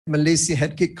Malaysia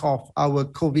had kicked off our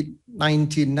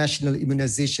COVID-19 national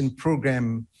immunization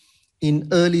program in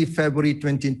early February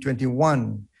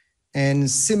 2021. And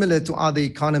similar to other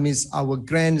economies, our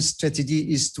grand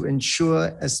strategy is to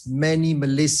ensure as many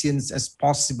Malaysians as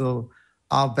possible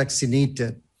are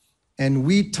vaccinated. And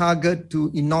we target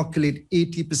to inoculate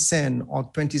 80% or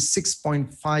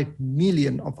 26.5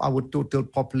 million of our total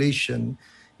population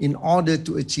in order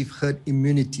to achieve herd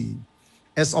immunity.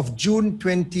 As of June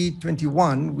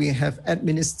 2021, we have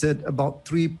administered about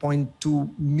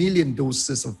 3.2 million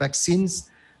doses of vaccines,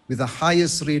 with the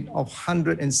highest rate of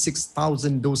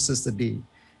 106,000 doses a day.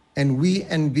 And we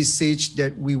envisage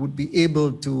that we would be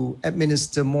able to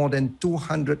administer more than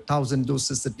 200,000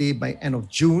 doses a day by end of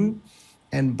June,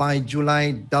 and by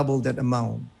July, double that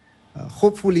amount.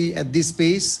 Hopefully at this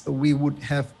pace, we would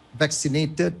have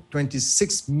vaccinated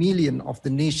 26 million of the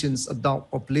nation's adult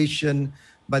population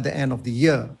by the end of the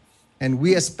year. And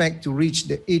we expect to reach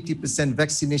the 80%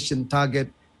 vaccination target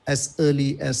as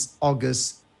early as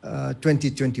August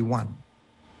 2021.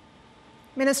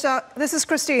 Minister, this is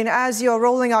Christine. As you're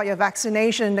rolling out your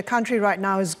vaccination, the country right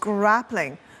now is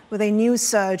grappling with a new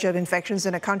surge of infections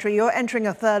in the country. You're entering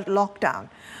a third lockdown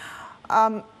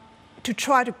to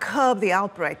try to curb the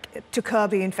outbreak, to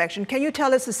curb the infection. Can you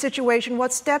tell us the situation?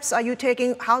 What steps are you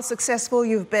taking? How successful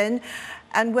you've been?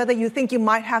 And whether you think you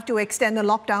might have to extend the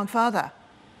lockdown further?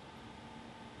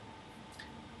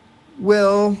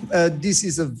 Well, this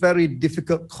is a very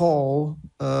difficult call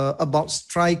about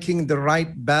striking the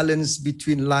right balance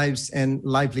between lives and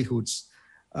livelihoods.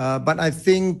 But I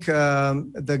think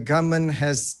the government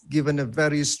has given a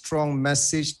very strong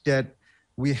message that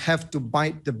we have to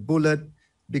bite the bullet,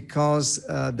 because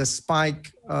the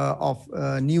spike of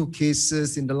new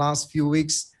cases in the last few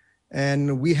weeks,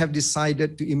 and we have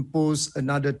decided to impose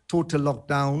another total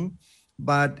lockdown.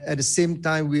 But at the same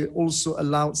time, we also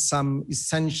allowed some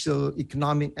essential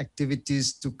economic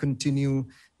activities to continue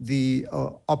the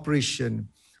operation.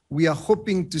 We are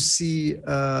hoping to see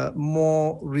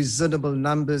more reasonable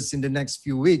numbers in the next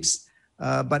few weeks,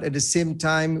 but at the same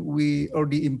time, we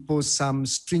already imposed some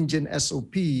stringent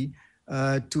SOP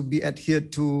to be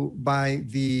adhered to by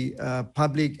the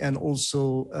public and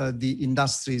also the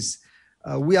industries.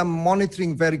 We are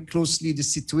monitoring very closely the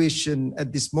situation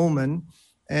at this moment,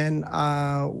 and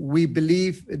we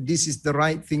believe this is the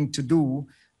right thing to do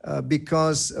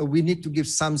because we need to give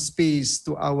some space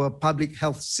to our public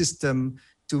health system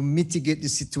to mitigate the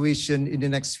situation in the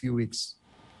next few weeks.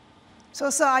 So,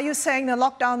 sir, are you saying the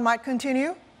lockdown might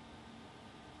continue?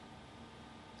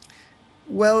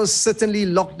 Well, certainly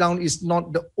lockdown is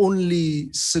not the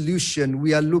only solution.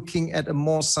 We are looking at a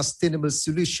more sustainable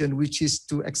solution, which is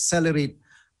to accelerate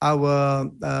our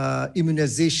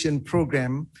immunization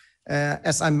program.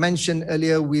 As I mentioned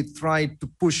earlier, we tried to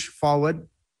push forward.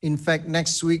 In fact,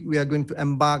 next week, we are going to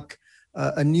embark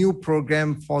a new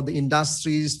program for the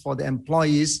industries, for the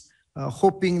employees,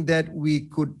 hoping that we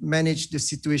could manage the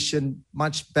situation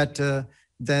much better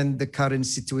than the current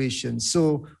situation.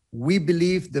 So we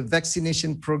believe the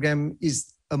vaccination program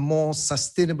is a more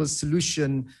sustainable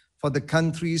solution for the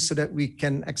country so that we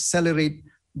can accelerate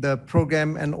the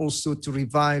program and also to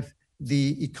revive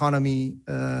the economy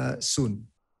soon.